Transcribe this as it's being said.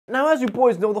Now, as you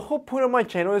boys know, the whole point of my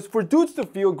channel is for dudes to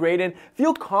feel great and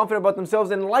feel confident about themselves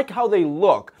and like how they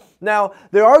look. Now,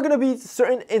 there are going to be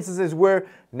certain instances where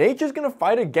nature's going to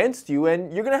fight against you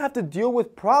and you're going to have to deal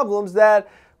with problems that,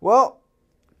 well,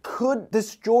 could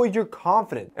destroy your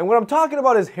confidence. And what I'm talking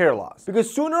about is hair loss.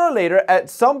 Because sooner or later, at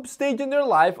some stage in their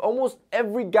life, almost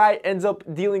every guy ends up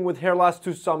dealing with hair loss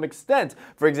to some extent.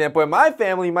 For example, in my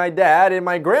family, my dad and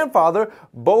my grandfather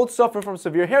both suffer from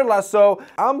severe hair loss, so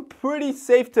I'm pretty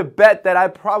safe to bet that I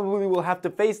probably will have to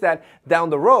face that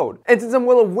down the road. And since I'm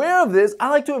well aware of this, I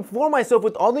like to inform myself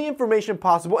with all the information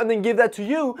possible and then give that to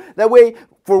you. That way,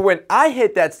 for when I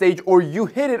hit that stage, or you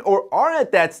hit it or are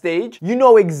at that stage, you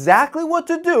know exactly what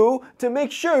to do to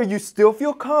make sure you still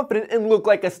feel confident and look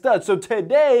like a stud. So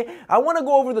today, I want to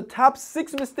go over the top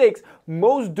 6 mistakes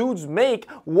most dudes make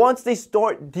once they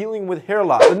start dealing with hair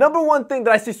loss. The number one thing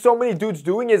that I see so many dudes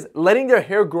doing is letting their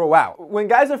hair grow out. When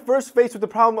guys are first faced with the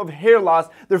problem of hair loss,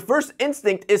 their first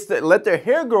instinct is to let their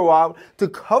hair grow out to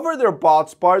cover their bald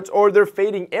spots or their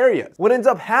fading areas. What ends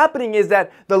up happening is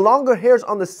that the longer hairs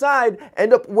on the side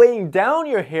end up weighing down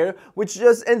your hair, which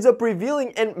just ends up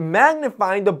revealing and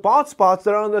magnifying the bald spots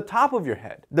that are on the top of your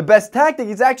head. The best tactic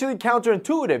is actually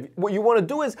counterintuitive. What you want to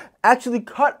do is actually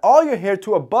cut all your hair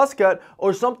to a buzz cut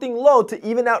or something low to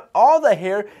even out all the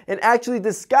hair and actually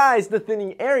disguise the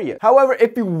thinning area. However,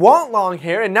 if you want long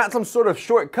hair and not some sort of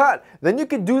shortcut, then you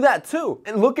can do that too.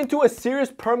 And look into a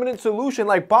serious permanent solution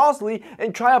like Bosley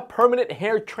and try a permanent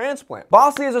hair transplant.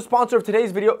 Bosley is a sponsor of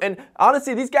today's video, and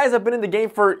honestly, these guys have been in the game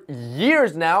for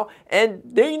years now, and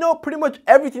they know pretty much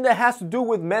everything that has to do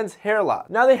with men's hair loss.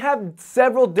 Now, they have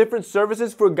several different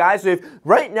services for guys, so if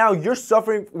right now you're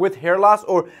suffering with hair loss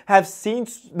or have seen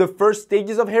the first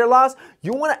stages of hair loss,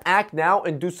 you want to act now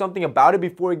and do something about it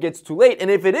before it gets too late.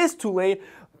 And if it is too late,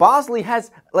 Bosley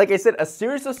has, like I said, a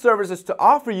series of services to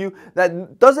offer you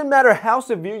that doesn't matter how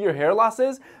severe your hair loss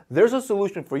is, there's a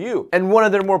solution for you. And one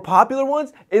of their more popular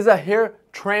ones is a hair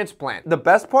transplant. The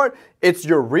best part, it's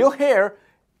your real hair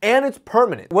and it's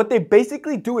permanent. What they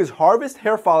basically do is harvest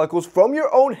hair follicles from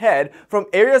your own head, from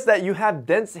areas that you have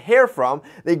dense hair from.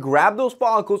 They grab those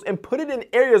follicles and put it in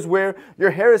areas where your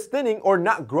hair is thinning or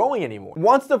not growing anymore.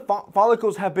 Once the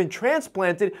follicles have been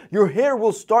transplanted, your hair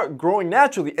will start growing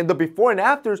naturally, and the before and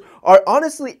afters are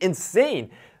honestly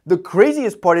insane. The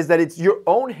craziest part is that it's your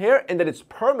own hair and that it's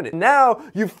permanent. Now,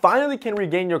 you finally can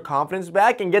regain your confidence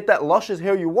back and get that luscious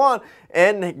hair you want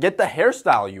and get the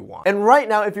hairstyle you want. And right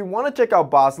now, if you want to check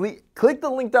out Bosley, click the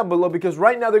link down below, because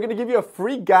right now they're going to give you a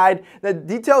free guide that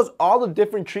details all the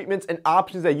different treatments and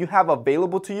options that you have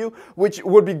available to you, which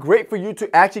would be great for you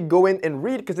to actually go in and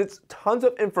read because it's tons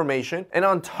of information. And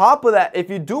on top of that, if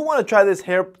you do want to try this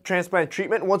hair transplant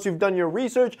treatment, once you've done your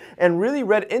research and really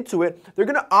read into it, they're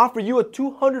going to offer you a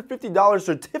 $250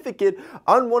 certificate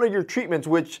on one of your treatments,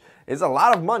 which is a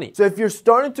lot of money. So if you're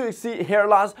starting to see hair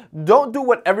loss, don't do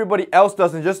what everybody else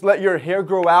does and just let your hair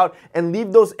grow out and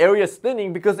leave those areas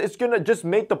thinning, because it's gonna just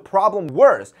make the problem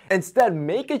worse. Instead,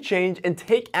 make a change and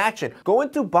take action. Go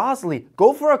into Bosley,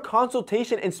 go for a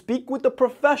consultation and speak with a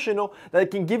professional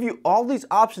that can give you all these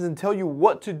options and tell you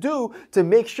what to do to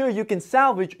make sure you can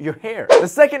salvage your hair. The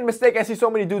second mistake I see so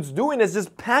many dudes doing is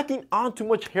just packing on too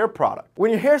much hair product.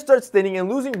 When your hair starts thinning and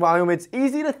losing volume, it's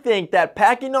easy to think that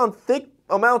packing on thick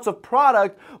amounts of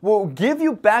product will give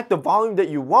you back the volume that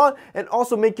you want and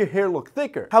also make your hair look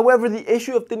thicker. However, the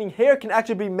issue of thinning hair can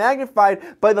actually be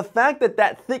magnified by the fact that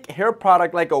that thick hair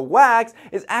product, like a wax,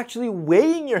 is actually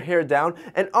weighing your hair down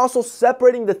and also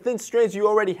separating the thin strands you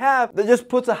already have. That just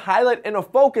puts a highlight and a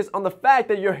focus on the fact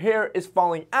that your hair is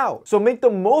falling out. So make the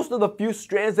most of the few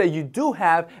strands that you do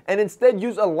have and instead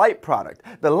use a light product.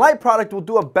 The light product will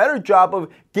do a better job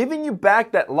of giving you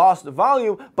back that lost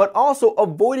volume, but also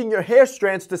avoiding your hair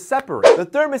strands to separate. The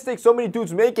third mistake so many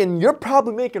dudes make, and you're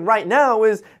probably making right now,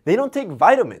 is they don't take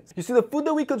vitamins. You see, the food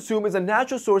that we consume is a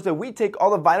natural source that we take all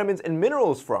the vitamins and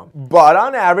minerals from. But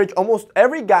on average, almost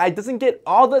every guy doesn't get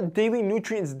all the daily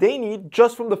nutrients they need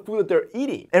just from the food that they're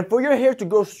eating. And for your hair to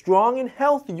grow strong and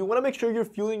healthy, you want to make sure you're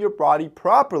fueling your body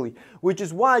properly, which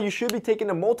is why you should be taking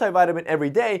a multivitamin every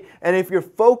day. And if your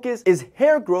focus is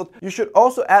hair growth, you should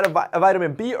also add a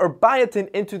vitamin B or biotin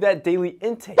into that daily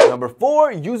intake. Number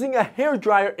 4, using a hair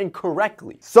dryer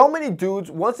incorrectly. So many dudes,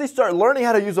 once they start learning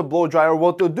how to use a blow dryer,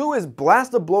 what they'll do is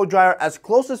blast the blow dryer as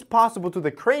close as possible to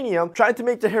the cranium, trying to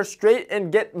make the hair straight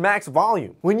and get max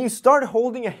volume. When you start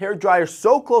holding a hair dryer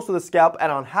so close to the scalp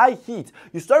and on high heat,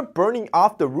 you start burning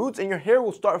off the roots and your hair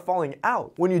will start falling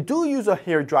out. When you do use a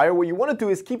hair dryer, what you want to do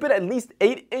is keep it at least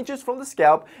 8 inches from the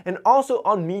scalp and also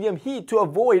on medium heat to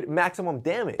avoid maximum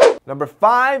damage. Number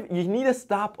 5, you need to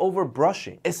stop over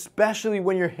brushing, especially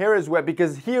when your hair is wet,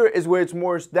 because here is where it's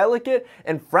more delicate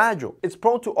and fragile. It's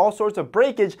prone to all sorts of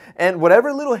breakage, and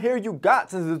whatever little hair you got,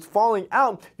 since it's falling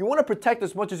out, you want to protect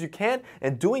as much as you can,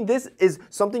 and doing this is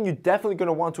something you're definitely going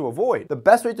to want to avoid. The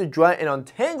best way to dry and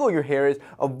untangle your hair is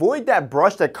avoid that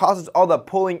brush that causes all the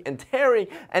pulling and tearing,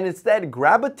 and instead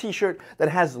grab a t-shirt that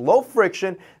has low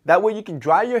friction. That way you can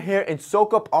dry your hair and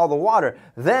soak up all the water.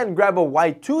 Then grab a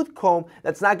white tooth comb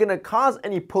that's not going to cause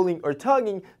any pulling or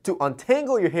tugging to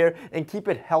untangle your hair and keep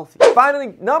it healthy.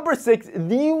 Finally, number 6,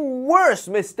 the worst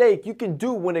mistake you can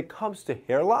do when it comes to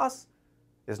hair loss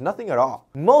is nothing at all.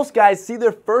 Most guys see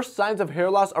their first signs of hair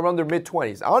loss around their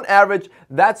mid-20s. On average,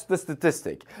 that's the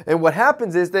statistic. And what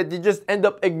happens is that they just end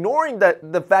up ignoring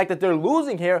the fact that they're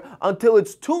losing hair until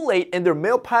it's too late and their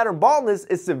male pattern baldness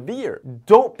is severe.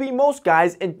 Don't be most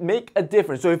guys and make a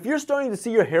difference. So if you're starting to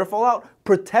see your hair fall out,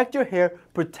 protect your hair,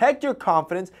 protect your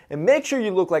confidence, and make sure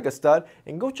you look like a stud.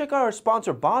 And go check out our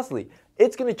sponsor, Bosley.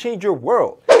 It's going to change your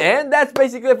world. And that's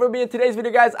basically it for me in today's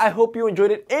video, guys. I hope you enjoyed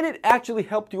it and it actually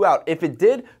helped you out. If it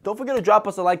did, don't forget to drop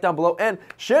us a like down below and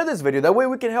share this video. That way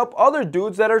we can help other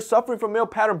dudes that are suffering from male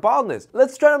pattern baldness.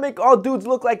 Let's try to make all dudes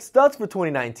look like studs for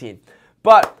 2019.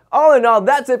 But all in all,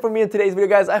 that's it for me in today's video,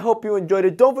 guys. I hope you enjoyed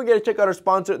it. Don't forget to check out our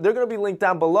sponsor. They're going to be linked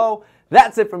down below.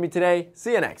 That's it for me today.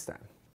 See you next time.